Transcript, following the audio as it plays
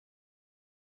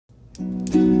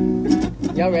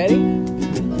Y'all ready?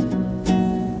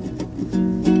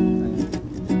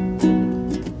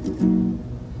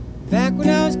 Back when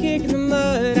I was kicking the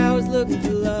mud, I was looking for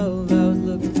love, I was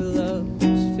looking for love.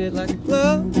 She fit like a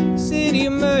glove, the city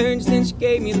emerged, then she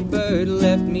gave me the bird,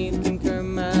 left me to concur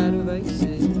my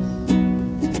devices.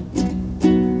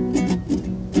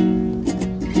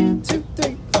 2,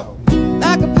 3, 4.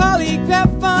 Like a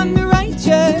polygraph on the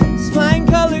righteous, flying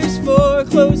colors for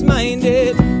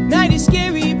closed-minded. Night is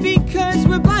scary because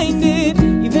we're blinded,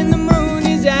 even the moon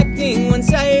is acting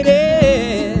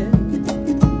one-sided.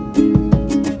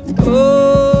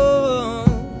 Oh,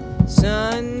 sunbathing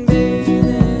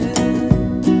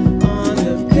on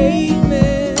the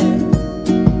pavement,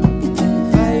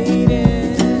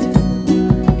 fighting,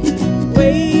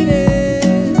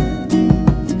 waiting,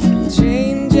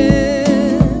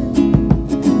 changing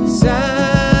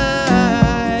sides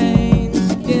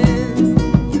again.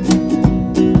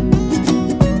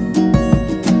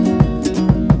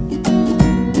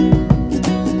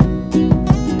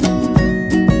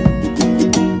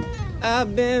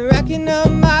 I've been racking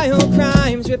up my old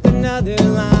crimes, ripped another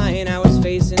line. I was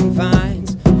facing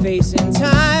fines, facing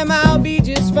time. I'll be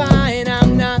just fine.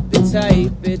 I'm not the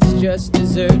type, it's just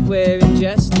dessert we're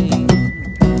ingesting.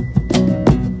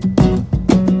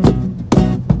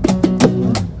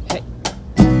 Hey.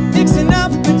 Mixing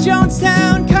up a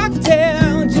Jonestown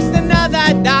cocktail, just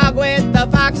another dog with a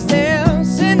foxtail.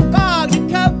 Sin fog to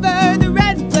cover the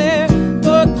red flare,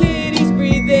 poor kitties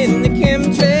breathing the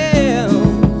chemtrail.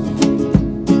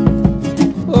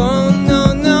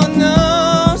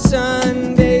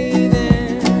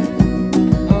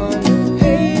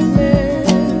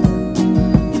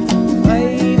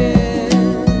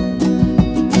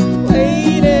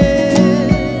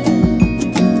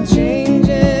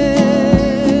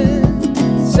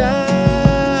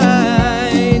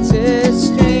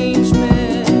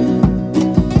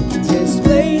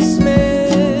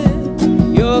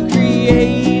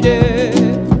 Creator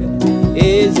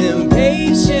is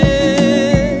impatient,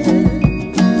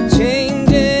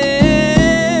 changing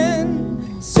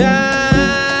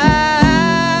sides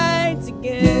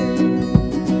again,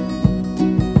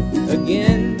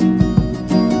 again,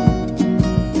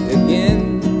 again,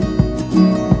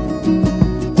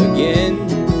 again.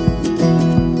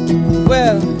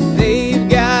 Well, they've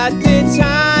got the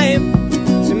time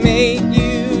to make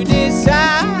you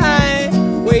decide,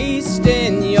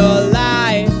 wasting your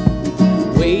life,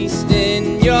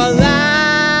 wasting your life,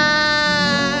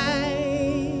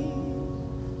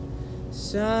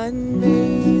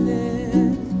 sunbathing.